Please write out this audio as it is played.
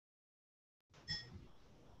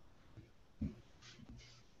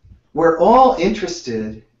we're all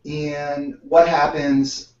interested in what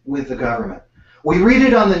happens with the government. We read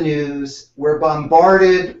it on the news, we're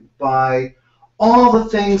bombarded by all the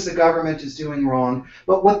things the government is doing wrong,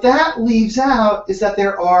 but what that leaves out is that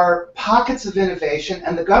there are pockets of innovation,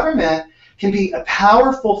 and the government can be a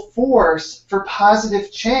powerful force for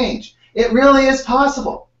positive change. It really is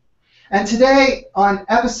possible. And today, on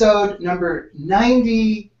episode number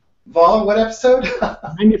 90, Vala, what episode?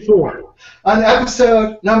 94. On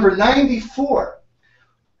episode number 94,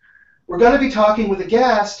 we're going to be talking with a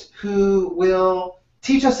guest who will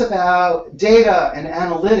teach us about data and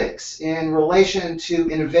analytics in relation to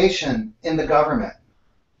innovation in the government.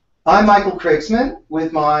 I'm Michael Krigsman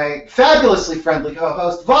with my fabulously friendly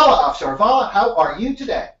co-host, Vala Afshar. Vala, how are you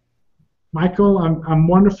today? Michael, I'm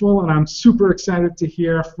wonderful, and I'm super excited to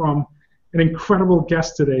hear from an incredible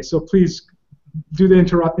guest today. So please do the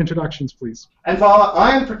introductions, please. And Vala,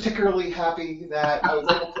 I am particularly happy that I was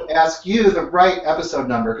able to ask you the right episode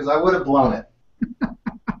number, because I would have blown it.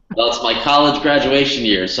 Well, it's my college graduation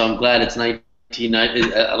year, so I'm glad it's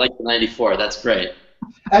 1990. I like the 94. That's great.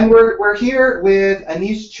 And we're here with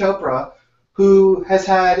Aneesh Chopra, who has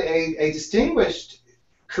had a distinguished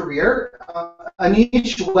career.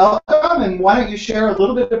 Aneesh, welcome, and why don't you share a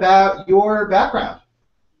little bit about your background?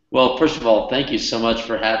 Well, first of all, thank you so much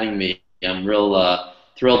for having me. I'm real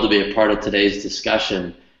thrilled to be a part of today's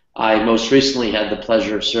discussion. I most recently had the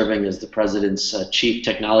pleasure of serving as the President's Chief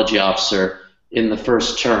Technology Officer in the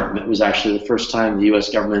first term. It was actually the first time the U.S.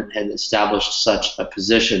 government had established such a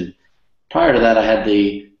position. Prior to that, I had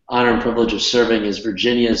the honor and privilege of serving as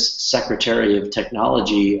Virginia's Secretary of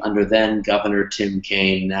Technology under then Governor Tim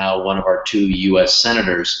Kaine, now one of our 2 U.S.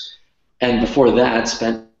 senators. And before that,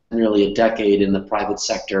 spent nearly a decade in the private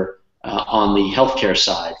sector on the healthcare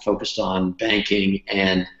side, focused on banking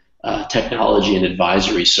and technology and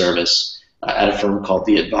advisory service at a firm called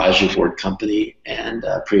the Advisory Board Company, and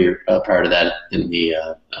prior to that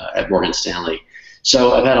at Morgan Stanley.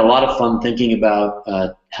 So I've had a lot of fun thinking about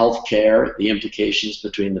healthcare, the implications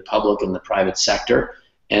between the public and the private sector,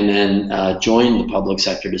 and then joined the public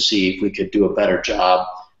sector to see if we could do a better job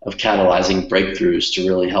of catalyzing breakthroughs to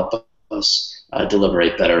really help us deliver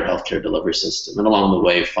a better healthcare delivery system, and along the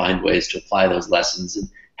way find ways to apply those lessons in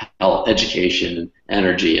health, education,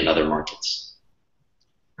 energy, and other markets.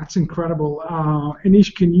 That's incredible.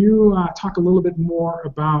 Aneesh, can you talk a little bit more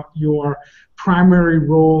about your primary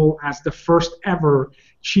role as the first ever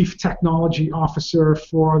Chief Technology Officer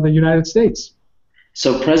for the United States?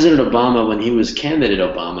 So President Obama, when he was candidate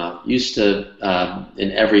Obama, used to,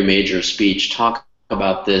 in every major speech, talk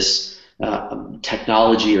about this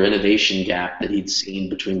technology or innovation gap that he'd seen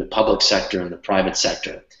between the public sector and the private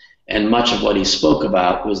sector. And much of what he spoke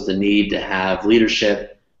about was the need to have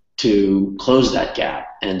leadership to close that gap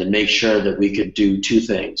and to make sure that we could do 2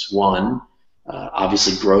 things. 1,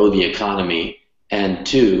 obviously grow the economy, and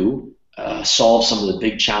 2, solve some of the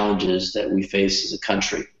big challenges that we face as a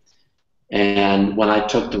country. And when I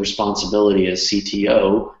took the responsibility as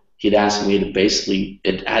CTO, he'd asked me to basically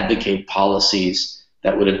advocate policies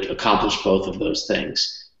that would accomplish both of those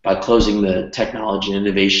things. By closing the technology and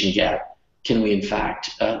innovation gap, can we in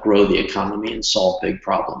fact grow the economy and solve big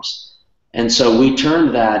problems? And so we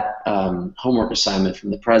turned that homework assignment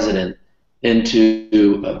from the President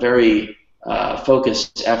into a very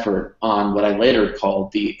focused effort on what I later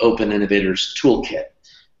called the Open Innovators Toolkit,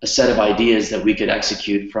 a set of ideas that we could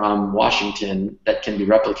execute from Washington that can be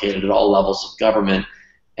replicated at all levels of government.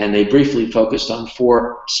 And they briefly focused on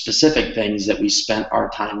 4 specific things that we spent our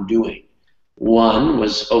time doing. 1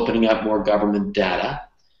 was opening up more government data.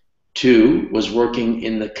 2 was working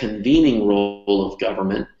in the convening role of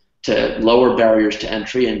government to lower barriers to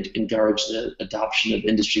entry and encourage the adoption of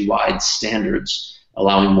industry-wide standards,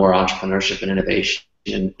 allowing more entrepreneurship and innovation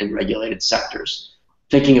in regulated sectors.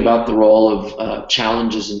 Thinking about the role of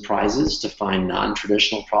challenges and prizes to find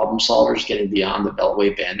non-traditional problem solvers, getting beyond the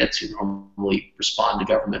Beltway bandits who normally respond to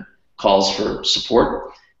government calls for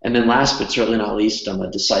support. And then last but certainly not least, I'm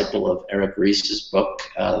a disciple of Eric Ries's book,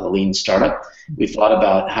 The Lean Startup. We thought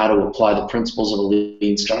about how to apply the principles of a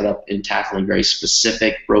lean startup in tackling very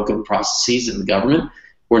specific broken processes in the government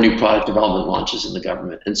or new product development launches in the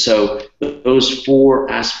government. And so those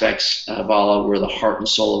 4 aspects, Vala, were the heart and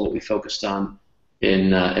soul of what we focused on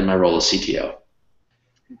in my role as CTO.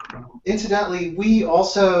 Incidentally, we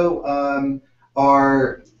also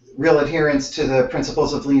are real adherents to the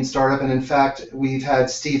principles of lean startup, and in fact, we've had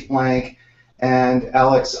Steve Blank and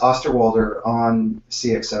Alex Osterwalder on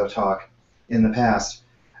CXO-Talk in the past.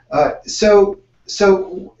 So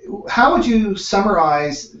how would you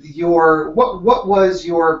summarize what was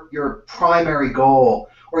your primary goal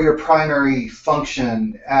or your primary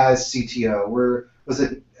function as CTO? Was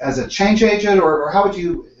it as a change agent, or how would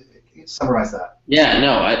you summarize that? Yeah,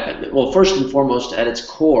 no. Well, first and foremost, at its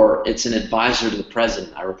core, it's an advisor to the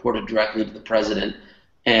president. I reported directly to the president,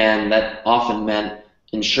 and that often meant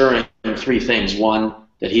ensuring three things. One,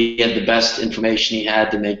 that he had the best information he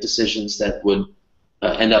had to make decisions that would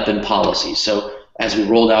end up in policy. So as we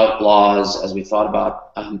rolled out laws, as we thought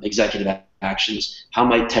about executive actions, how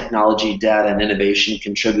might technology, data, and innovation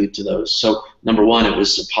contribute to those? So number one, it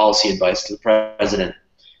was policy advice to the president.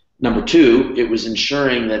 Number two, it was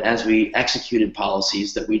ensuring that as we executed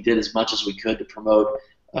policies that we did as much as we could to promote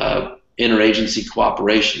interagency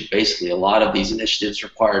cooperation. Basically, a lot of these initiatives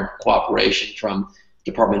required cooperation from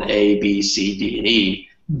Department A, B, C, D, and E.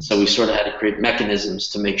 So we sort of had to create mechanisms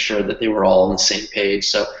to make sure that they were all on the same page.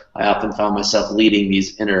 So I often found myself leading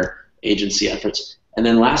these interagency efforts. And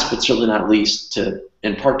then last but certainly not least,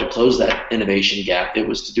 in part to close that innovation gap, it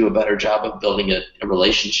was to do a better job of building a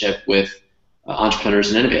relationship with entrepreneurs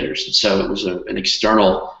and innovators. And so it was an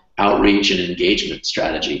external outreach and engagement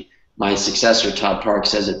strategy. My successor, Todd Park,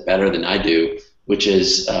 says it better than I do, which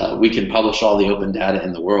is we can publish all the open data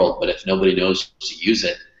in the world, but if nobody knows to use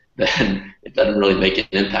it, then it doesn't really make an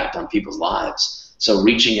impact on people's lives. So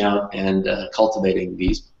reaching out and cultivating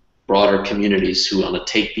these broader communities who want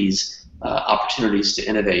to take these opportunities to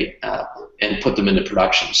innovate and put them into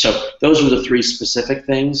production. So those were the three specific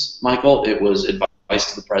things, Michael. It was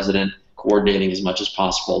advice to the president, coordinating as much as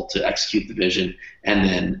possible to execute the vision, and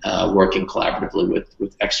then working collaboratively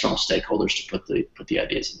with external stakeholders to put the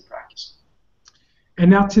ideas into practice. And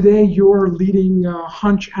now today you're leading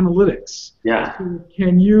Hunch Analytics. Yeah. So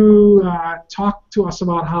can you talk to us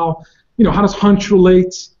about how does Hunch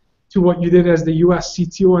relate to what you did as the U.S.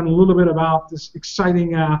 CTO, and a little bit about this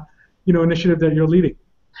exciting initiative that you're leading?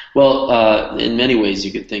 Well, in many ways,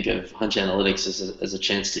 you could think of Hunch Analytics as a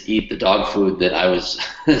chance to eat the dog food that I was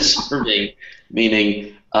serving,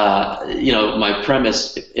 meaning, my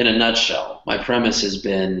premise, in a nutshell, my premise has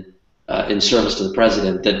been in service to the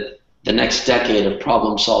president that the next decade of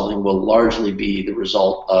problem solving will largely be the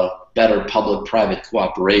result of better public-private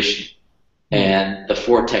cooperation. And the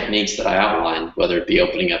four techniques that I outlined, whether it be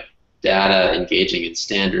opening up data, engaging in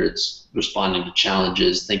standards, responding to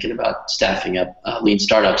challenges, thinking about staffing up lean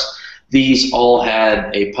startups, these all had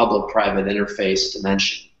a public-private interface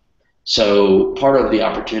dimension. So part of the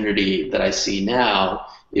opportunity that I see now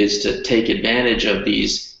is to take advantage of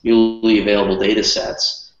these newly available data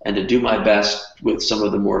sets and to do my best with some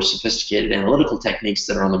of the more sophisticated analytical techniques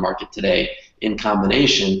that are on the market today in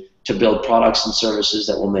combination to build products and services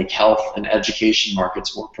that will make health and education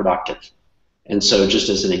markets more productive. And so just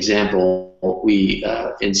as an example, we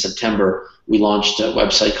in September, we launched a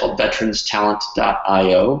website called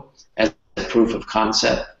veteranstalent.io as a proof of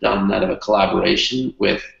concept done out of a collaboration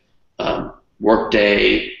with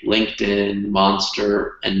Workday, LinkedIn,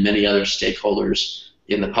 Monster, and many other stakeholders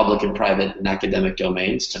in the public and private and academic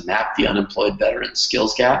domains to map the unemployed veteran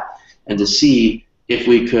skills gap and to see if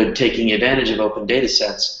we could, taking advantage of open data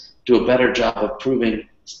sets, do a better job of proving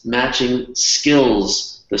matching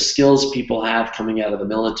skills, the skills people have coming out of the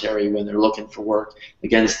military when they're looking for work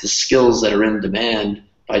against the skills that are in demand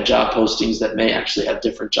by job postings that may actually have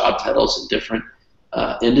different job titles in different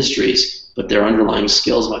industries, but their underlying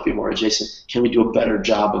skills might be more adjacent. Can we do a better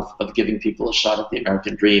job of giving people a shot at the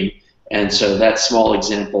American dream? And so that small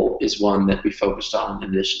example is one that we focused on in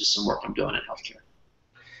addition to some work I'm doing in healthcare.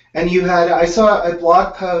 And I saw a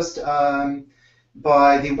blog post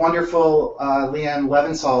by the wonderful Leanne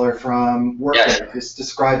Levensaler from Workday, just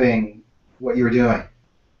describing what you were doing.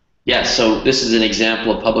 Yes, so this is an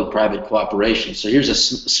example of public-private cooperation. So here's a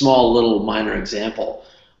small little minor example.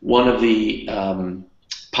 One of the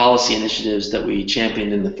policy initiatives that we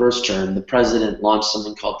championed in the first term, the president launched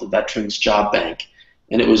something called the Veterans Job Bank.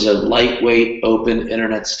 And it was a lightweight, open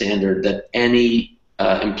internet standard that any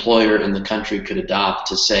employer in the country could adopt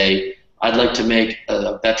to say, I'd like to make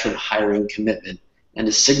a veteran hiring commitment, and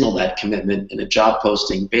to signal that commitment in a job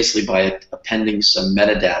posting basically by appending some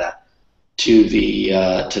metadata to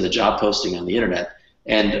the job posting on the internet.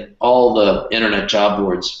 And all the internet job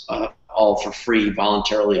boards, all for free,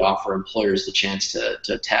 voluntarily offer employers the chance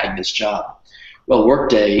to tag this job. Well,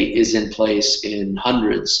 Workday is in place in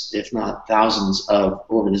hundreds, if not thousands, of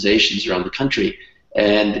organizations around the country,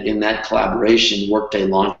 and in that collaboration, Workday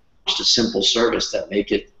launched a simple service that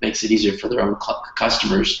makes it easier for their own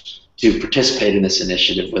customers to participate in this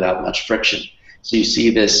initiative without much friction. So you see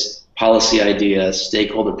this policy idea,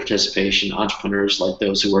 stakeholder participation, entrepreneurs like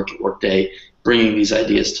those who work at Workday bringing these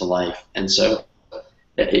ideas to life. And so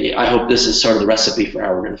I hope this is sort of the recipe for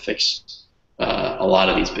how we're going to fix a lot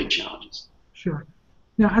of these big challenges. Sure.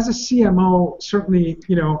 Now, as a CMO, certainly,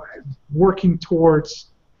 working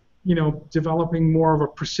towards, developing more of a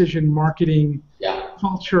precision marketing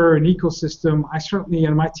culture and ecosystem, I certainly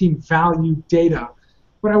and my team value data.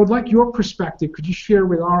 But I would like your perspective. Could you share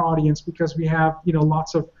with our audience, because we have,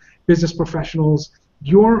 lots of business professionals,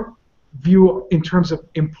 your view in terms of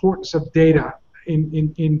importance of data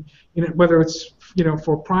in whether it's,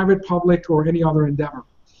 for private, public, or any other endeavor?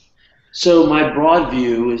 So my broad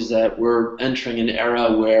view is that we're entering an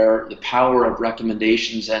era where the power of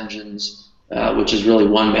recommendations engines, which is really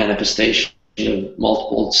one manifestation of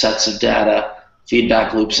multiple sets of data,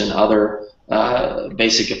 feedback loops, and other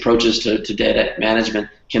basic approaches to data management,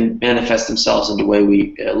 can manifest themselves in the way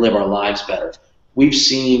we live our lives better. We've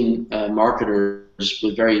seen marketers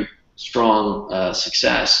with very strong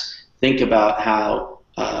success think about how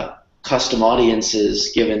custom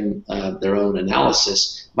audiences, given their own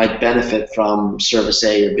analysis, might benefit from service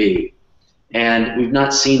A or B. And we've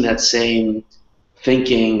not seen that same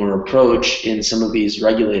thinking or approach in some of these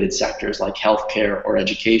regulated sectors like healthcare or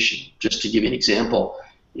education. Just to give you an example,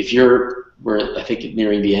 if we're I think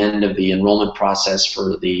nearing the end of the enrollment process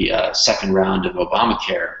for the second round of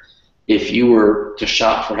Obamacare. If you were to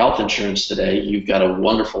shop for health insurance today, you've got a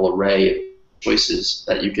wonderful array of choices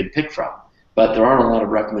that you could pick from. But there aren't a lot of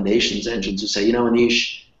recommendations engines who say,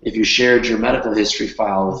 Aneesh, if you shared your medical history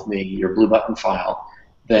file with me, your blue button file,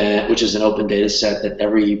 which is an open data set that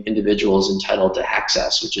every individual is entitled to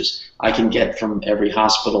access, which is I can get from every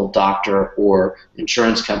hospital, doctor, or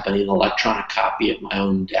insurance company an electronic copy of my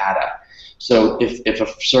own data. So if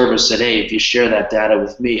a service said, hey, if you share that data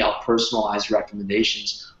with me, I'll personalize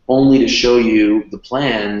recommendations only to show you the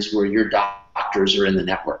plans where your doctors are in the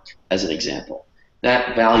network, as an example.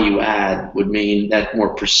 That value add would mean that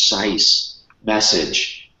more precise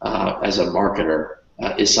message as a marketer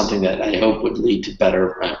is something that I hope would lead to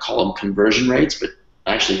better, call them conversion rates, but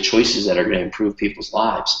actually choices that are going to improve people's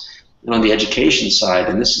lives. And on the education side,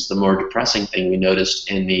 and this is the more depressing thing we noticed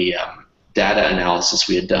in the data analysis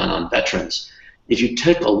we had done on veterans, if you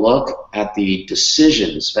take a look at the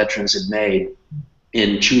decisions veterans had made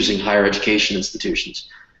in choosing higher education institutions,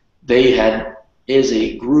 they had, as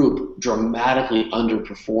a group, dramatically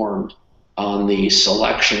underperformed on the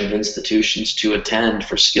selection of institutions to attend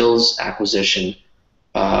for skills acquisition,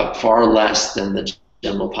 far less than the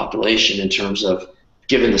general population in terms of,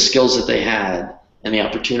 given the skills that they had and the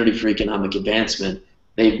opportunity for economic advancement,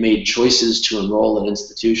 they've made choices to enroll in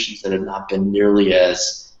institutions that have not been nearly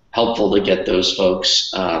as helpful to get those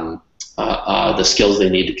folks the skills they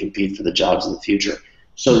need to compete for the jobs in the future.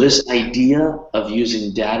 So this idea of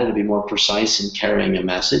using data to be more precise in carrying a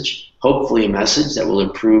message, hopefully a message that will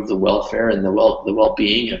improve the welfare and the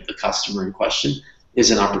well-being of the customer in question,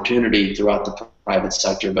 is an opportunity throughout the private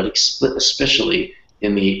sector, but especially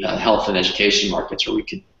in the health and education markets where we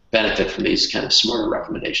could benefit from these kind of smarter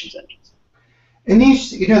recommendations engines.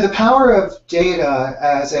 Aneesh, the power of data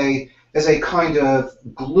as a kind of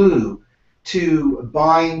glue to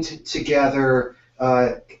bind together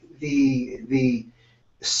the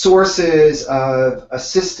sources of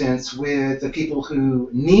assistance with the people who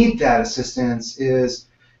need that assistance is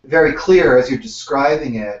very clear as you're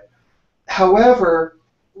describing it. However,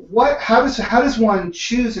 how does one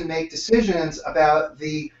choose and make decisions about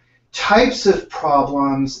the types of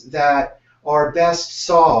problems that are best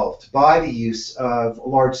solved by the use of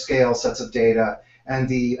large-scale sets of data and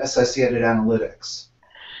the associated analytics?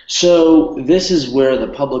 So this is where the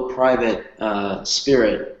public-private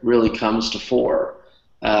spirit really comes to fore.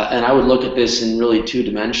 And I would look at this in really two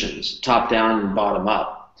dimensions, top-down and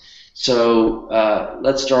bottom-up. So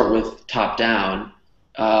let's start with top-down.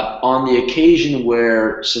 On the occasion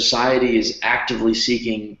where society is actively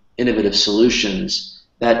seeking innovative solutions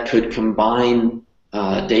that could combine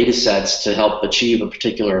data sets to help achieve a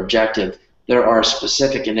particular objective, there are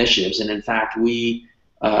specific initiatives. And in fact, we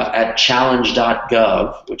at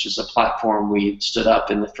challenge.gov, which is a platform we stood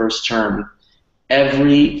up in the first term,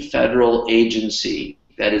 every federal agency,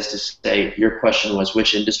 that is to say, your question was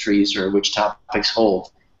which industries or which topics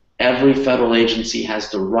hold, every federal agency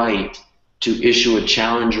has the right to issue a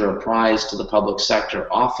challenge or a prize to the public sector,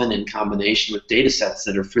 often in combination with data sets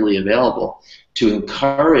that are freely available, to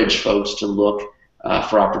encourage folks to look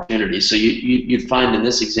for opportunities. So you'd find in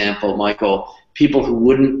this example, Michael, people who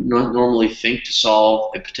wouldn't normally think to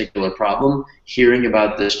solve a particular problem, hearing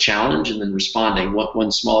about this challenge and then responding.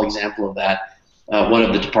 One small example of that, one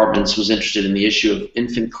of the departments was interested in the issue of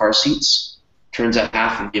infant car seats. Turns out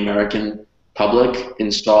half of the American public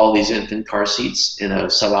install these infant car seats in a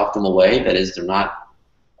suboptimal way. That is, they're not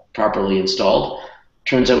properly installed.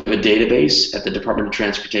 Turns out we have a database at the Department of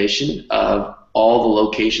Transportation of all the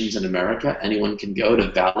locations in America. Anyone can go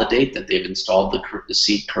to validate that they've installed the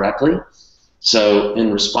seat correctly. So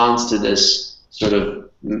in response to this sort of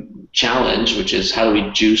challenge, which is how do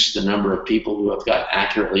we juice the number of people who have got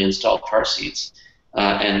accurately installed car seats,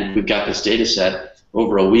 and we've got this data set,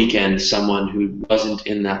 over a weekend someone who wasn't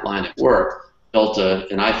in that line of work built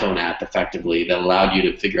an iPhone app effectively that allowed you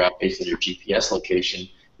to figure out based on your GPS location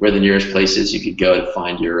where the nearest place is you could go to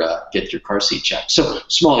find your get your car seat checked. So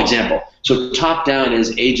small example. So top down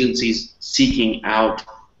is agencies seeking out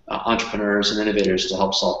entrepreneurs and innovators to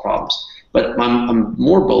help solve problems. But I'm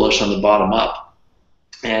more bullish on the bottom up.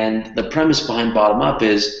 And the premise behind bottom up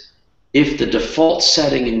is if the default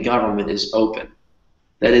setting in government is open,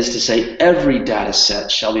 that is to say every data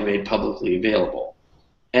set shall be made publicly available.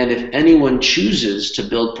 And if anyone chooses to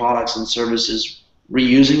build products and services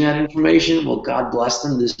reusing that information, well, God bless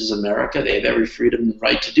them. This is America. They have every freedom and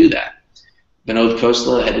right to do that. Vinod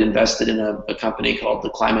Khosla had invested in a company called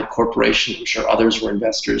the Climate Corporation. I'm sure others were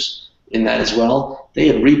investors in that as well. They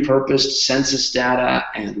had repurposed census data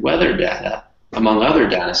and weather data, among other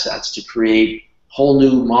data sets, to create whole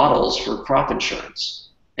new models for crop insurance.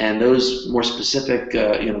 And those more specific,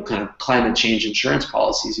 kind of climate change insurance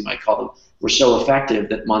policies, you might call them, were so effective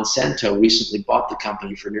that Monsanto recently bought the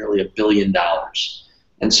company for nearly $1 billion.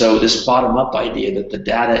 And so this bottom-up idea that the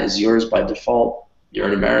data is yours by default, you're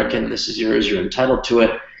an American, this is yours, you're entitled to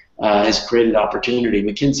it, has created opportunity.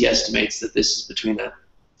 McKinsey estimates that this is between a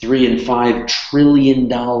 $3 and $5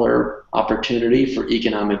 trillion opportunity for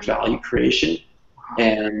economic value creation,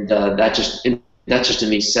 and that's just in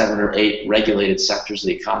these 7 or 8 regulated sectors of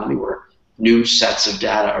the economy where new sets of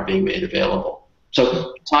data are being made available.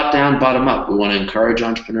 So top down, bottom up. We want to encourage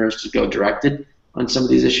entrepreneurs to go directed on some of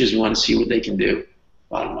these issues. We want to see what they can do,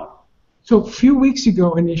 bottom up. So a few weeks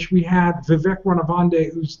ago, Aneesh, we had Vivek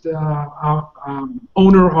Ranavande, who's the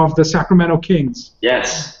owner of the Sacramento Kings.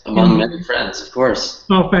 Yes, among many friends, of course.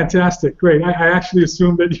 Oh, fantastic. Great. I actually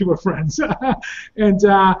assumed that you were friends. And,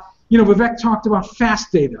 Vivek talked about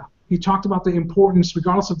fast data. He talked about the importance,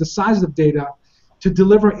 regardless of the size of data, to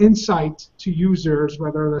deliver insight to users,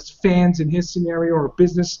 whether that's fans in his scenario or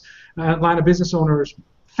business line of business owners,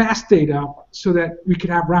 fast data so that we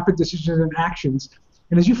could have rapid decisions and actions.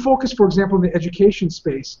 And as you focus, for example, in the education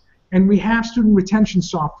space, and we have student retention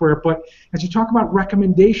software, but as you talk about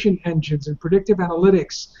recommendation engines and predictive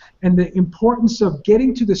analytics and the importance of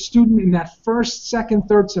getting to the student in that first, second,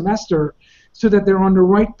 third semester so that they're on the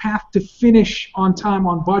right path to finish on time,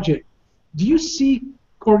 on budget, do you see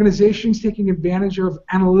organizations taking advantage of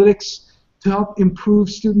analytics to help improve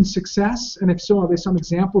student success? And if so, are there some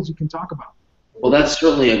examples you can talk about? Well, that's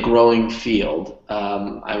certainly a growing field.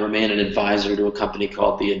 I remain an advisor to a company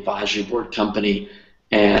called the Advisory Board Company,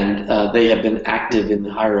 and they have been active in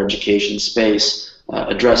the higher education space.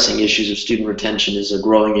 Addressing issues of student retention is a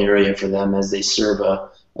growing area for them as they serve a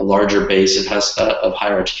larger base of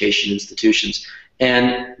higher education institutions.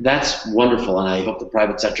 And that's wonderful, and I hope the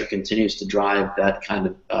private sector continues to drive that kind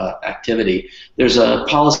of activity. There's a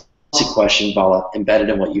policy question, Vala, embedded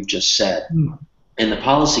in what you've just said. And the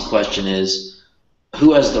policy question is,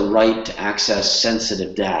 who has the right to access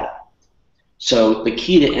sensitive data? So the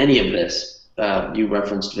key to any of this, you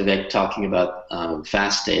referenced Vivek talking about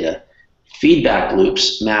fast data, feedback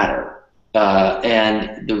loops matter.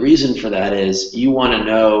 And the reason for that is you want to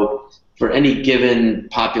know for any given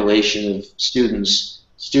population of students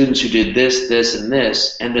who did this, this, and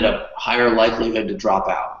this ended up higher likelihood to drop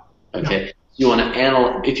out. Okay, you want to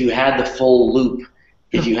analyze. If you had the full loop,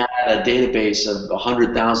 if you had a database of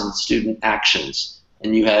 100,000 student actions,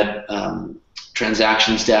 and you had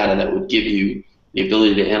transactions data that would give you the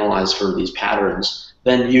ability to analyze for these patterns,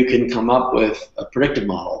 then you can come up with a predictive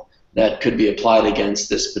model that could be applied against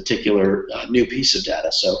this particular new piece of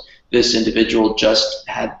data. So this individual just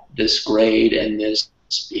had this grade and this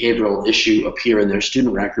behavioral issue appear in their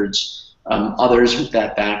student records. Others with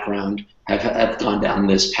that background have gone down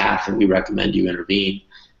this path, and we recommend you intervene.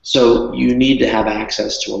 So you need to have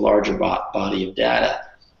access to a larger body of data.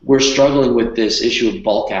 We're struggling with this issue of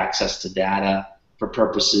bulk access to data for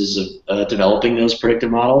purposes of developing those predictive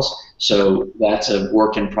models. So that's a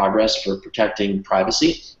work in progress for protecting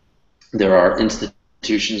privacy. There are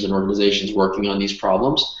institutions and organizations working on these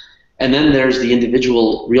problems. And then there's the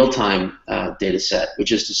individual real-time data set,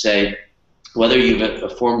 which is to say, whether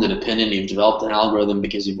you've formed an opinion, you've developed an algorithm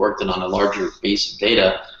because you've worked on a larger base of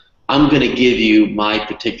data, I'm going to give you my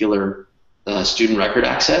particular student record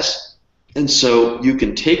access. And so you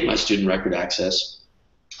can take my student record access,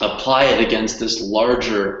 apply it against this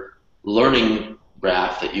larger learning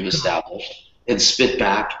graph that you've established, and spit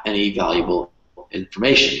back any valuable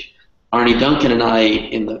information. Arnie Duncan and I,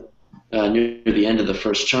 near the end of the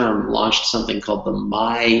first term, launched something called the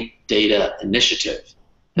My Data Initiative.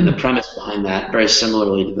 And the premise behind that, very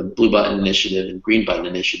similarly to the Blue Button Initiative and Green Button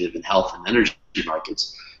Initiative in health and energy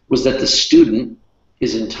markets, was that the student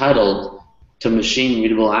is entitled to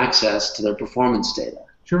machine-mutable access to their performance data.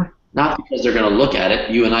 Sure. Not because they're going to look at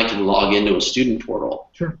it. You and I can log into a student portal.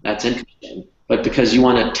 Sure. That's interesting. But because you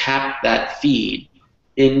want to tap that feed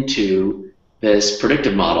into this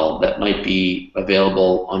predictive model that might be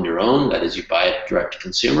available on your own, that is, you buy it direct to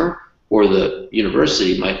consumer, or the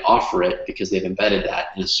university might offer it because they've embedded that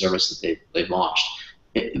in a service that they've launched.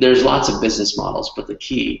 There's lots of business models, but the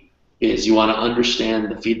key is you want to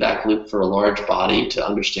understand the feedback loop for a large body to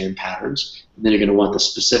understand patterns, and then you're going to want the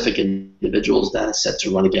specific individual's data set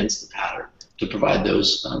to run against the pattern to provide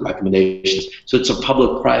those recommendations. So it's a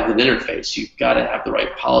public-private interface. You've got to have the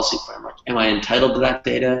right policy framework. Am I entitled to that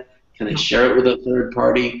data? Can I share it with a third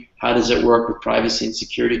party? How does it work with privacy and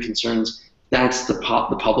security concerns? That's the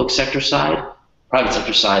public sector side. Private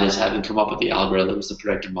sector side is having come up with the algorithms, the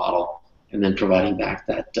predictive model, and then providing back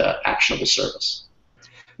that actionable service.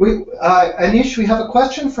 Aneesh, we have a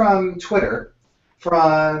question from Twitter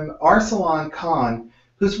from Arsalan Khan,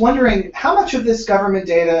 who's wondering how much of this government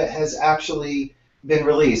data has actually been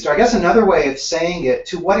released. Or I guess another way of saying it,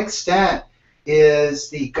 to what extent is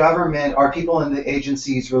the government, are people in the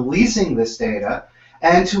agencies releasing this data,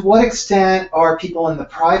 and to what extent are people in the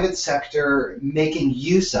private sector making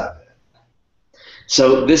use of it?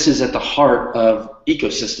 So this is at the heart of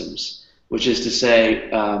ecosystems, which is to say,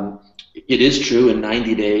 it is true in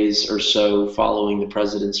 90 days or so following the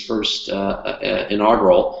president's first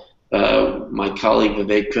inaugural, my colleague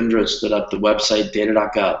Vivek Kundra stood up the website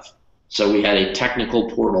data.gov. So we had a technical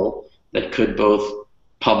portal that could both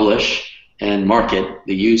publish and market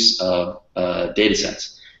the use of data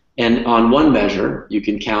sets. And on one measure, you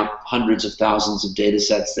can count hundreds of thousands of data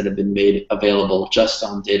sets that have been made available just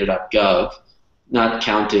on data.gov, not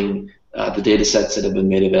counting the data sets that have been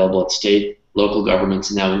made available at state, local governments,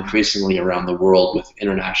 and now increasingly around the world with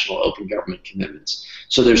international open government commitments.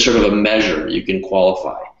 So there's sort of a measure you can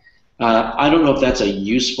qualify. I don't know if that's a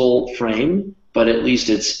useful frame, but at least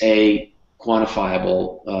it's a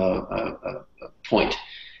quantifiable point.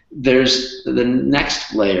 There's the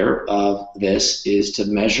next layer of this is to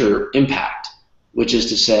measure impact, which is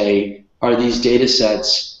to say, are these data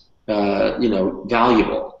sets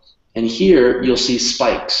valuable? And here you'll see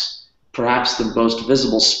spikes. Perhaps the most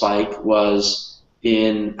visible spike was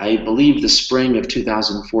in, I believe, the spring of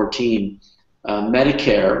 2014.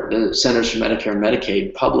 Medicare, the Centers for Medicare and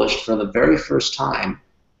Medicaid, published for the very first time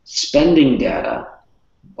spending data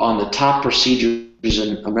on the top procedures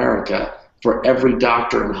in America for every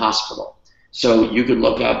doctor and hospital. So you could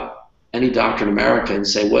look up any doctor in America and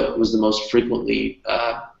say what was the most frequently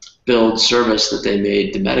billed service that they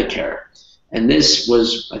made to Medicare. And this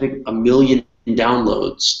was, I think, 1 million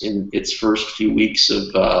downloads in its first few weeks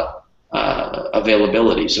of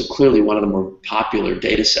availability. So clearly one of the more popular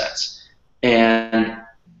data sets. And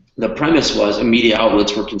the premise was media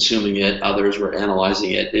outlets were consuming it, others were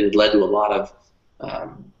analyzing it. It had led to a lot of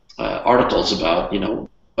articles about,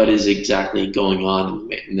 what is exactly going on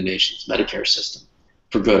in the nation's Medicare system,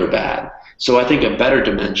 for good or bad. So I think a better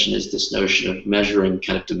dimension is this notion of measuring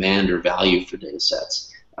kind of demand or value for data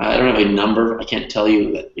sets. I don't have a number. I can't tell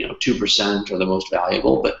you that 2% are the most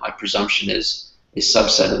valuable, but my presumption is a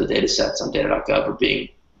subset of the data sets on data.gov are being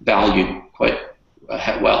valued quite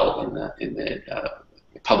well in the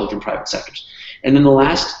public and private sectors. And then the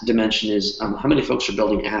last dimension is how many folks are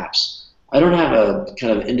building apps. I don't have a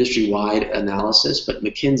kind of industry-wide analysis, but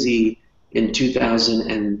McKinsey in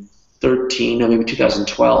 2013, or maybe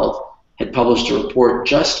 2012, had published a report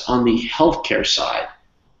just on the healthcare side.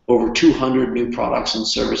 Over 200 new products and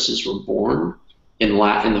services were born in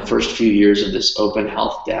the first few years of this open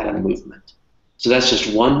health data movement. So that's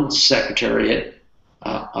just one secretariat,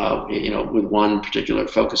 with one particular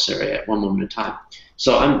focus area at one moment in time.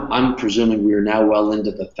 So I'm presuming we are now well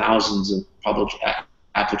into the thousands of public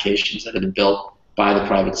applications that have been built by the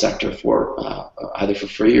private sector for either for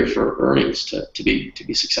free or for earnings to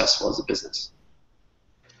be successful as a business.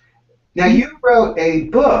 Now you wrote a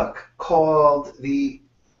book called The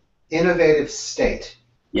Innovative State.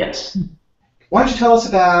 Yes. Why don't you tell us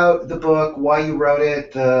about the book, why you wrote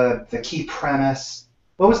it, the key premise?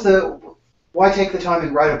 Why take the time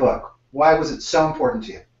and write a book? Why was it so important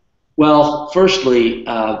to you? Well, firstly,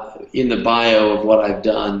 in the bio of what I've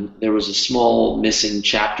done, there was a small missing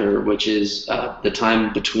chapter, which is the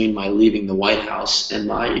time between my leaving the White House and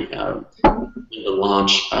my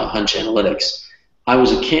launch Hunch Analytics. I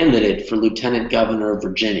was a candidate for Lieutenant Governor of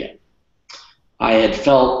Virginia. I had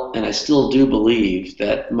felt, and I still do believe,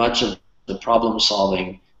 that much of the problem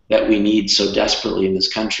solving that we need so desperately in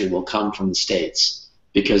this country will come from the states,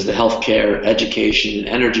 because the healthcare, education, and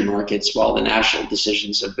energy markets, while the national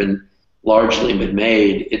decisions have been largely been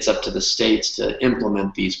made, it's up to the states to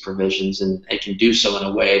implement these provisions, and they can do so in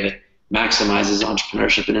a way that maximizes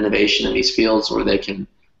entrepreneurship and innovation in these fields, or they can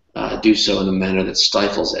do so in a manner that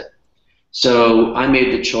stifles it. So I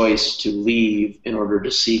made the choice to leave in order to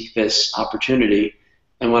seek this opportunity.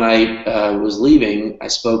 And when I was leaving, I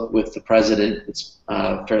spoke with the president. It's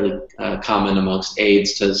fairly common amongst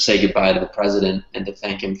aides to say goodbye to the president and to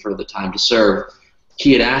thank him for the time to serve.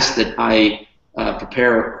 He had asked that I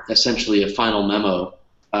prepare essentially a final memo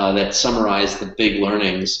that summarized the big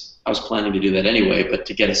learnings. I was planning to do that anyway, but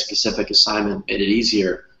to get a specific assignment made it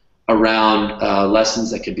easier around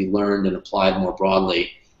lessons that could be learned and applied more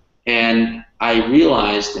broadly. And I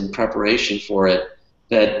realized in preparation for it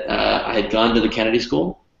that I had gone to the Kennedy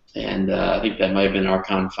School, and I think that might have been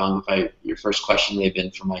Archon Fung. Your first question may have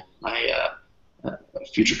been from my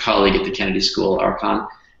future colleague at the Kennedy School, Archon.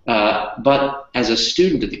 But as a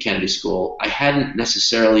student at the Kennedy School, I hadn't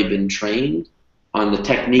necessarily been trained on the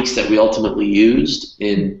techniques that we ultimately used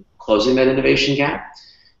in closing that innovation gap.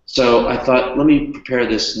 So I thought, let me prepare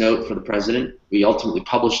this note for the president. We ultimately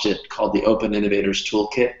published it, called the Open Innovators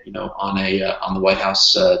Toolkit, on the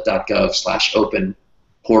WhiteHouse.gov/open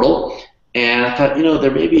portal. And I thought,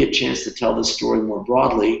 there may be a chance to tell this story more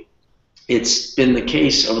broadly. It's been the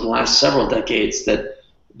case over the last several decades that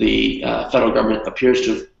the federal government appears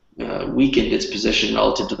to have weakened its position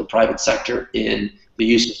relative to the private sector in the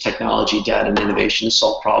use of technology, data, and innovation to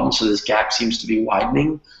solve problems. So this gap seems to be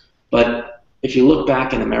widening. But if you look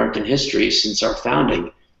back in American history since our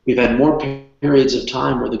founding, we've had more periods of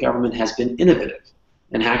time where the government has been innovative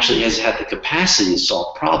and actually has had the capacity to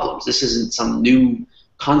solve problems. This isn't some new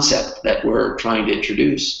concept that we're trying to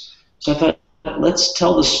introduce. So I thought, let's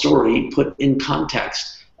tell the story, put in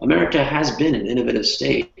context. America has been an innovative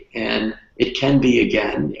state, and it can be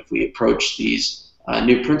again if we approach these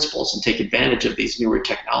new principles and take advantage of these newer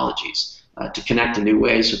technologies to connect in new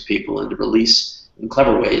ways with people and to release in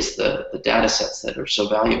clever ways the data sets that are so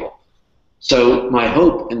valuable. So my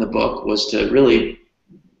hope in the book was to really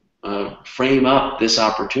frame up this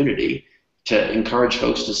opportunity to encourage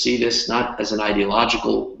folks to see this not as an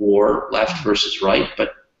ideological war, left versus right,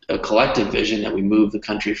 but a collective vision that we move the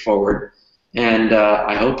country forward. And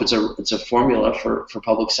I hope it's a formula for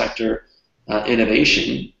public sector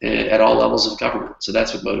innovation at all levels of government. So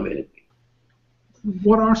that's what motivated me.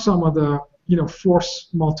 What are some of the force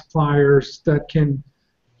multipliers that can,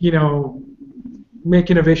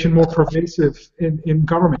 make innovation more pervasive in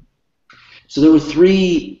government? So there were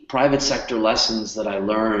 3 private sector lessons that I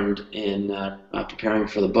learned in preparing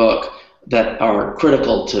for the book that are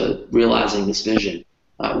critical to realizing this vision.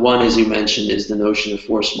 One, as you mentioned, is the notion of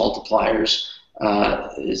force multipliers.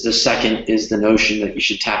 The second is the notion that you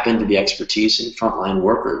should tap into the expertise in frontline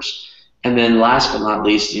workers. And then last but not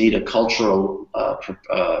least, you need a cultural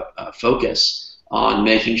focus on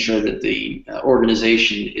making sure that the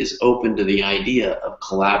organization is open to the idea of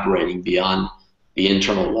collaborating beyond the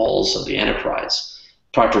internal walls of the enterprise.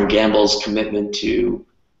 Procter & Gamble's commitment to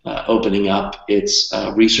opening up its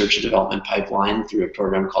research and development pipeline through a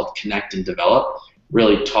program called Connect and Develop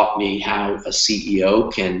really taught me how a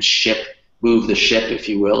CEO can move the ship, if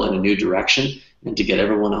you will, in a new direction, and to get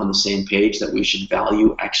everyone on the same page that we should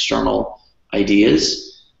value external ideas.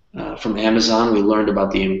 From Amazon, we learned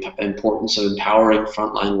about the importance of empowering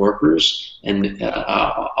frontline workers and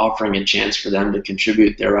offering a chance for them to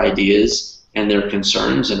contribute their ideas and their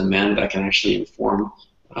concerns in a manner that can actually inform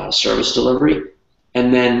service delivery.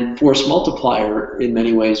 And then force multiplier, in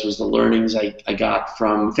many ways, was the learnings I got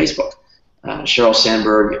from Facebook. Sheryl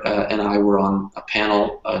Sandberg and I were on a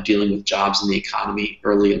panel dealing with jobs in the economy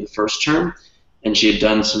early in the first term, and she had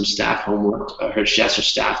done some staff homework. She asked her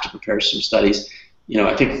staff to prepare some studies.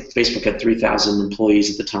 I think Facebook had 3,000 employees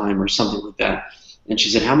at the time or something like that. And she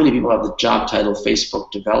said, how many people have the job title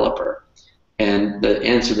Facebook developer? And the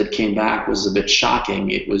answer that came back was a bit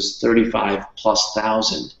shocking. It was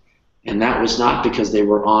 35,000+. And that was not because they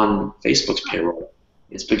were on Facebook's payroll.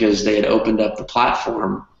 It's because they had opened up the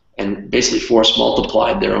platform and basically force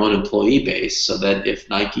multiplied their own employee base so that if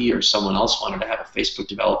Nike or someone else wanted to have a Facebook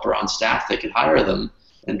developer on staff, they could hire them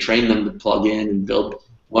and train them to plug in and build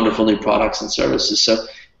wonderful new products and services. So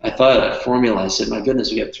I thought of that formula. I said, my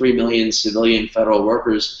goodness, we have 3 million civilian federal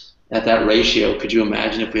workers at that ratio. Could you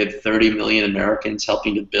imagine if we had 30 million Americans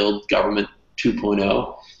helping to build government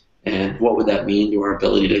 2.0? And what would that mean to our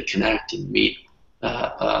ability to connect and meet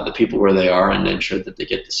the people where they are and ensure that they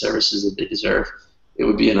get the services that they deserve? it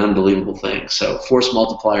would be an unbelievable thing. So force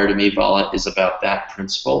multiplier to me, Vala, is about that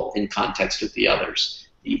principle in context with the others,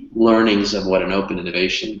 the learnings of what an open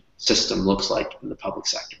innovation system looks like in the public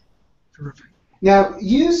sector. Terrific. Now,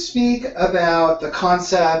 you speak about the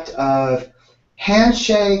concept of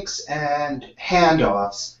handshakes and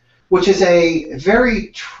handoffs, which is a very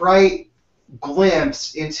trite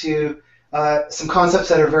glimpse into some concepts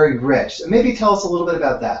that are very rich. So maybe tell us a little bit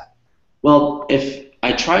about that. Well, if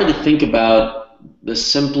I try to think about the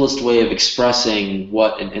simplest way of expressing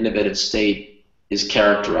what an innovative state is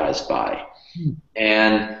characterized by,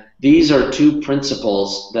 and these are two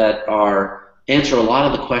principles that answer a lot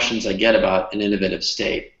of the questions I get about an innovative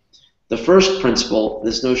state. The first principle,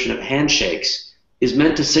 this notion of handshakes, is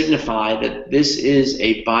meant to signify that this is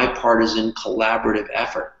a bipartisan collaborative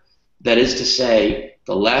effort. That is to say,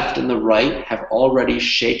 the left and the right have already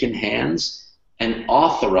shaken hands and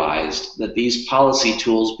authorized that these policy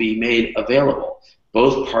tools be made available.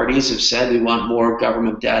 Both parties have said we want more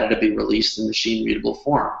government data to be released in machine-readable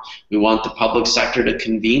form. We want the public sector to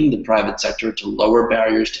convene the private sector to lower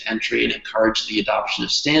barriers to entry and encourage the adoption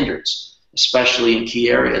of standards, especially in key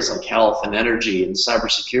areas like health and energy and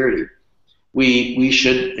cybersecurity. We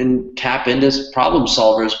should tap into problem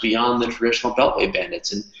solvers beyond the traditional beltway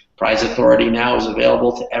bandits, and prize authority now is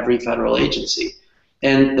available to every federal agency.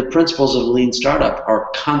 And the principles of lean startup are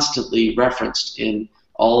constantly referenced in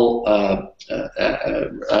all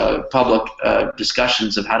public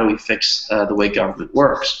discussions of how do we fix the way government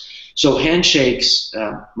works. So handshakes,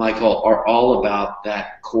 Michael, are all about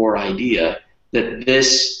that core idea that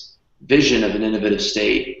this vision of an innovative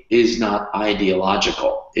state is not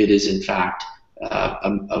ideological. It is, in fact,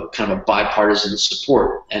 a kind of a bipartisan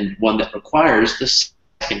support, and one that requires the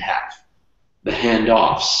second half, the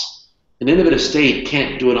handoffs. An innovative state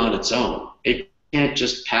can't do it on its own. It can't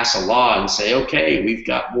just pass a law and say, okay, we've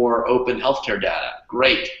got more open healthcare data.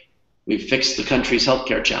 Great. We've fixed the country's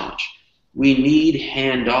healthcare challenge. We need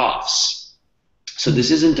handoffs. So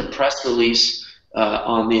this isn't a press release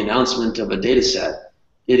on the announcement of a data set.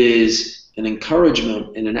 It is an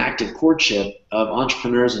encouragement and an active courtship of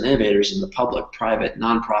entrepreneurs and innovators in the public, private,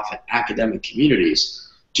 nonprofit, academic communities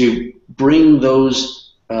to bring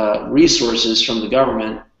those resources from the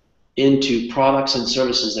government into products and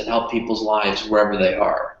services that help people's lives wherever they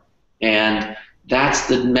are. And that's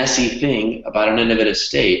the messy thing about an innovative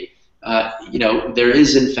state. There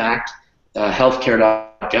is, in fact,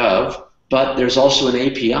 healthcare.gov, but there's also an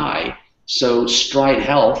API. So Stride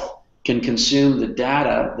Health can consume the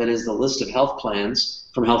data that is the list of health plans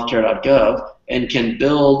from healthcare.gov and can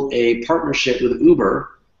build a partnership with Uber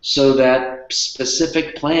so that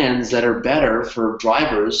specific plans that are better for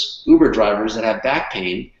drivers, Uber drivers that have back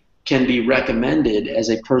pain, can be recommended as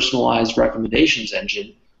a personalized recommendations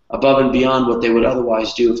engine above and beyond what they would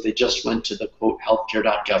otherwise do if they just went to the, quote,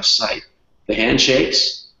 healthcare.gov site. The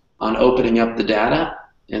handshakes on opening up the data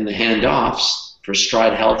and the handoffs for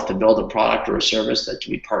Stride Health to build a product or a service that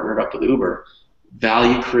can be partnered up with Uber.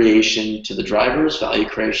 Value creation to the drivers, value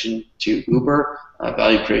creation to Uber,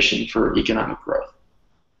 value creation for economic growth.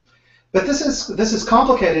 But this is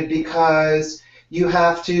complicated because you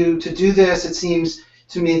have to do this. It seems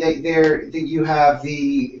to me that you have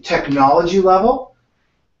the technology level,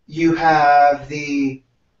 you have the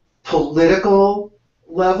political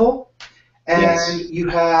level, and yes, you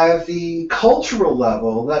have the cultural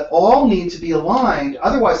level that all need to be aligned.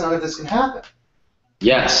 Otherwise, none of this can happen.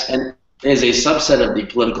 Yes, and as a subset of the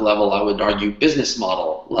political level, I would argue business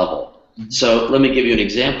model level. So let me give you an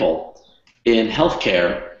example. In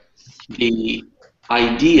healthcare, the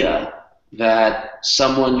idea that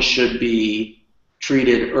someone should be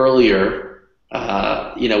treated earlier,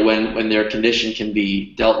 when their condition can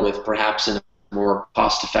be dealt with perhaps in a more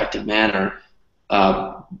cost-effective manner,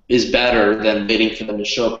 is better than waiting for them to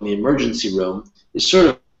show up in the emergency room, is sort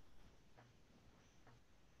of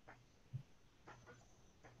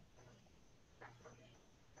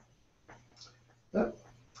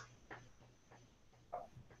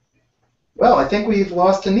Well, I think we've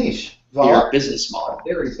lost Aneesh. your business model.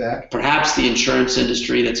 There he's back. Perhaps the insurance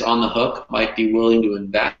industry that's on the hook might be willing to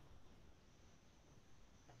invest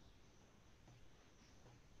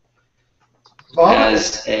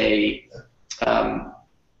as a kind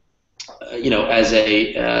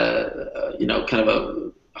of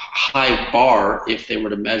a high bar if they were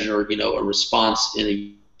to measure, a response in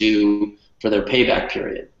a due for their payback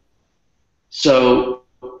period. So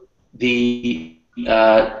the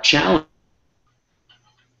challenge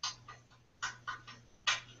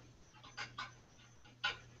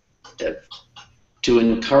to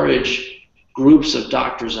encourage groups of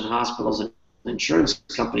doctors and hospitals and insurance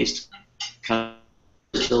companies to come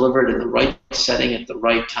delivered in the right setting at the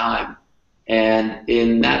right time. And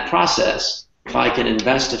in that process, if I can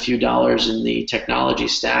invest a few dollars in the technology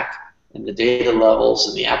stack and the data levels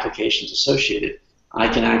and the applications associated, I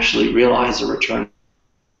can actually realize a return.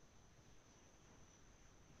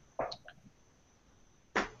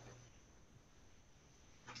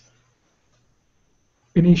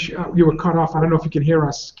 Anish, you were cut off. I don't know if you can hear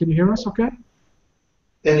us. Can you hear us okay?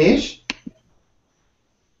 Anish?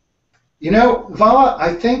 You know, Vala,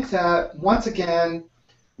 I think that once again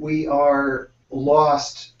we are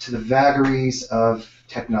lost to the vagaries of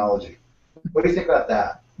technology. What do you think about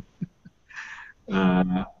that?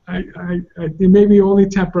 Maybe only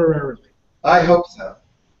temporarily. I hope so.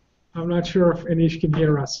 I'm not sure if Anish can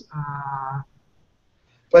hear us.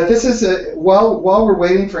 But this is while we're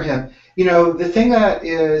waiting for him, you know, the thing that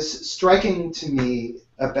is striking to me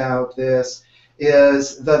about this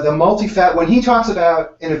is the when he talks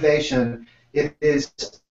about innovation, it is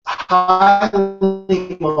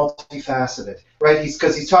highly multifaceted, right?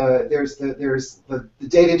 Because he's talking. There's the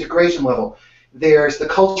data integration level. There's the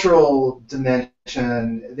cultural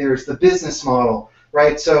dimension. There's the business model,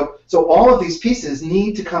 right? So all of these pieces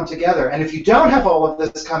need to come together. And if you don't have all of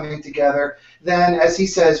this coming together, then, as he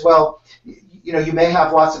says, well, you know, you may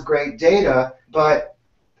have lots of great data, but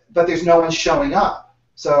there's no one showing up.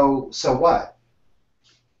 So what?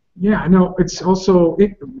 Yeah, no, it's also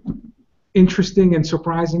interesting and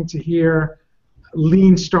surprising to hear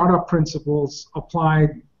lean startup principles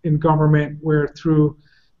applied in government, where through,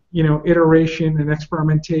 you know, iteration and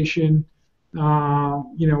experimentation,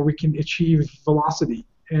 you know, we can achieve velocity.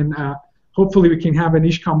 And hopefully we can have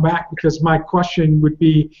Anish come back, because my question would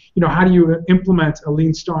be, you know, how do you implement a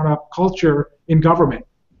lean startup culture in government?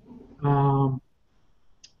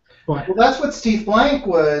 Well, that's what Steve Blank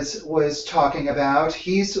was talking about.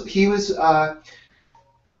 He was. And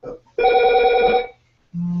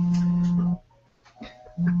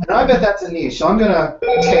I bet that's Anish, so I'm going to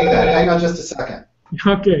take that. Hang on just a second.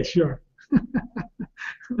 Okay, sure.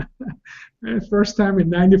 First time in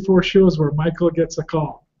 94 shows where Michael gets a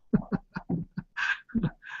call.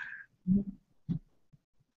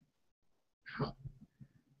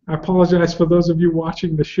 I apologize for those of you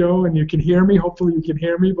watching the show and you can hear me. Hopefully you can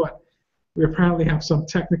hear me, but we apparently have some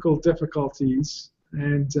technical difficulties.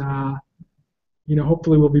 And you know,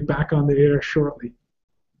 hopefully we'll be back on the air shortly.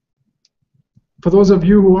 For those of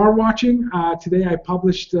you who are watching, today I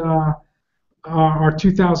published our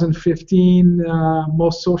 2015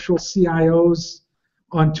 most social CIOs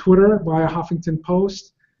on Twitter via Huffington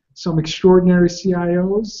Post. Some extraordinary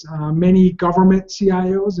CIOs, many government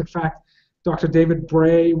CIOs. In fact, Dr. David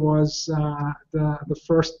Bray was the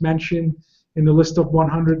first mention in the list of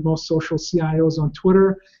 100 most social CIOs on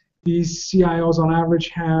Twitter. These CIOs on average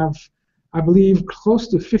have, I believe, close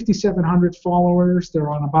to 5,700 followers. They're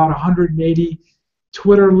on about 180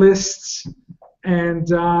 Twitter lists, and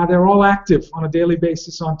they're all active on a daily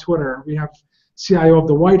basis on Twitter. We have CIO of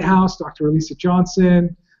the White House, Dr. Elisa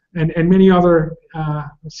Johnson, and many other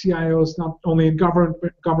CIOs, not only in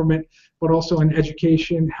government, but also in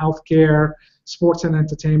education, healthcare, sports and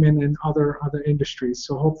entertainment, and other industries.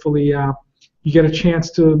 So hopefully you get a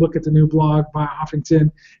chance to look at the new blog by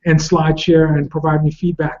Huffington and SlideShare and provide me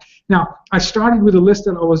feedback. Now, I started with a list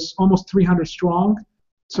that was almost 300 strong,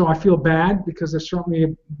 so I feel bad because there's certainly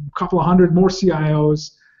a couple of hundred more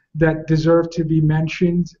CIOs that deserve to be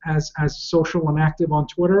mentioned as social and active on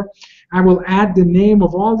Twitter. I will add the name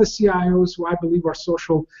of all the CIOs who I believe are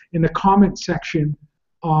social in the comment section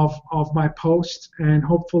of my post, and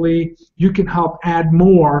hopefully you can help add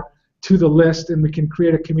more to the list, and we can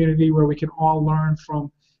create a community where we can all learn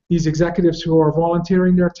from these executives who are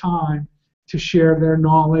volunteering their time to share their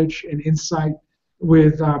knowledge and insight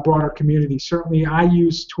with broader community. Certainly I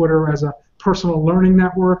use Twitter as a personal learning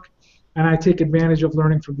network, and I take advantage of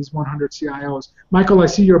learning from these 100 CIOs. Michael, I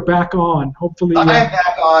see you're back on. Hopefully. I'm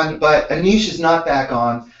back on, but Aneesh is not back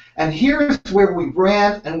on. And here's where we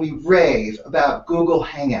rant and we rave about Google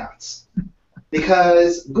Hangouts.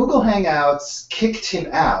 Because Google Hangouts kicked him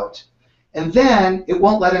out, and then it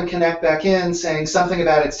won't let him connect back in, saying something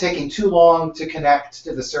about it's taking too long to connect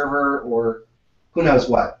to the server, or who knows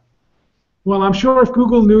what. Well, I'm sure if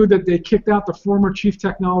Google knew that they kicked out the former chief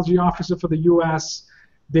technology officer for the U.S.,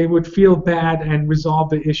 they would feel bad and resolve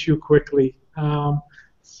the issue quickly. Well,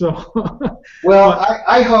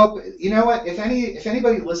 I hope, you know what, if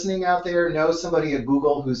anybody listening out there knows somebody at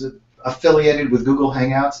Google who's affiliated with Google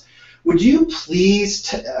Hangouts, would you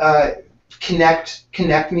please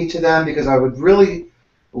connect me to them, because I would really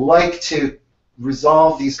like to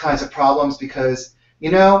resolve these kinds of problems, because, you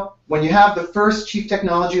know, when you have the first chief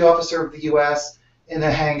technology officer of the U.S. in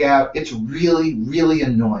a hangout, it's really, really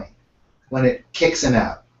annoying when it kicks him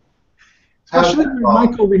out. Especially with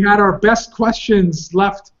Michael, we had our best questions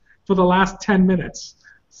left for the last 10 minutes.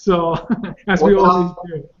 So, as we always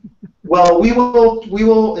do. Well, we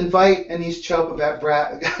will invite Aneesh Chopra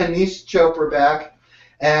back,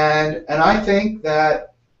 and I think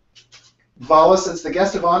that Vala, since the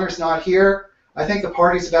guest of honor is not here, I think the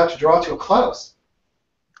party's about to draw to a close.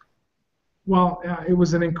 Well, it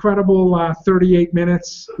was an incredible 38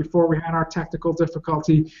 minutes before we had our technical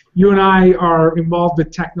difficulty. You and I are involved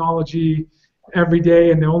with technology every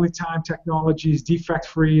day, and the only time technology is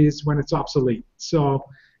defect-free is when it's obsolete. So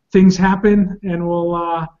things happen, and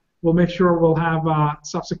we'll make sure we'll have a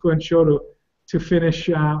subsequent show to finish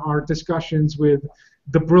our discussions with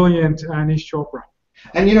the brilliant Aneesh Chopra.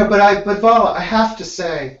 And but Vala, I have to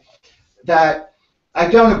say that I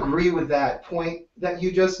don't agree with that point that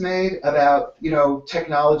you just made about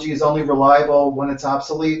technology is only reliable when it's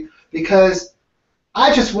obsolete, because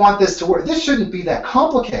I just want this to work. This shouldn't be that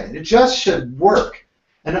complicated. It just should work.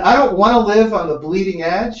 And I don't want to live on the bleeding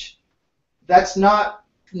edge. That's not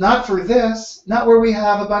for this. Not where we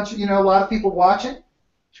have a bunch of a lot of people watching.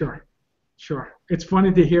 Sure. It's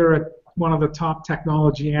funny to hear one of the top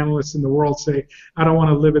technology analysts in the world say, "I don't want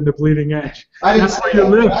to live in the bleeding edge." I didn't That's say where you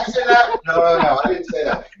live. Did I say that? No, I didn't say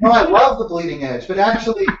that. No, I love the bleeding edge, but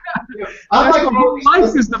actually, I'm like all these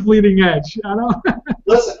life is the bleeding edge. I don't.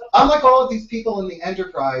 Listen, I'm like all of these people in the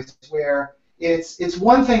enterprise where it's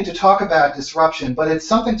one thing to talk about disruption, but it's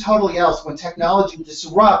something totally else when technology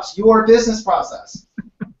disrupts your business process.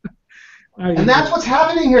 And that's what's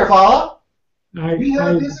happening here, Vala. We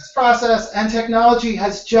have a business process, and technology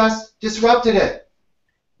has just disrupted it.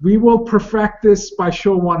 We will perfect this by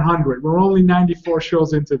show 100. We're only 94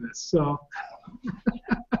 shows into this, so.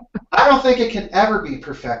 I don't think it can ever be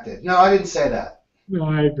perfected. No, I didn't say that. No,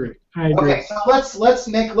 I agree. Okay, so let's.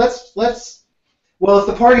 Well, if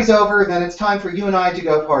the party's over, then it's time for you and I to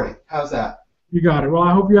go party. How's that? You got it. Well,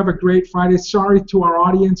 I hope you have a great Friday. Sorry to our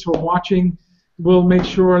audience who are watching. We'll make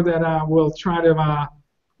sure that we'll try to.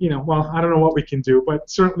 Well, I don't know what we can do, but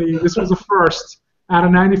certainly this was a first. Out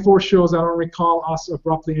of 94 shows, I don't recall us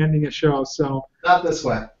abruptly ending a show. So not this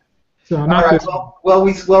way. So not all right. this way.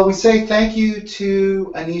 Well, we say thank you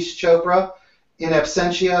to Aneesh Chopra in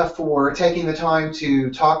absentia for taking the time to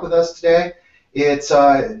talk with us today.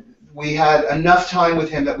 We had enough time with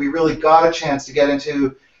him that we really got a chance to get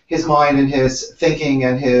into his mind and his thinking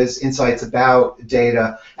and his insights about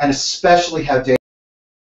data, and especially how data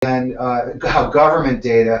and how government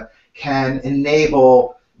data can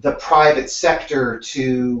enable the private sector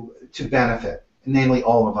to benefit, namely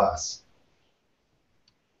all of us.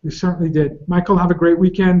 You certainly did. Michael, have a great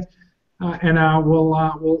weekend, and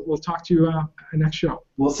we'll talk to you next show.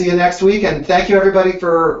 We'll see you next week, and thank you everybody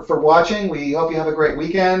for watching. We hope you have a great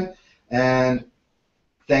weekend, and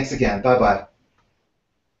thanks again. Bye-bye.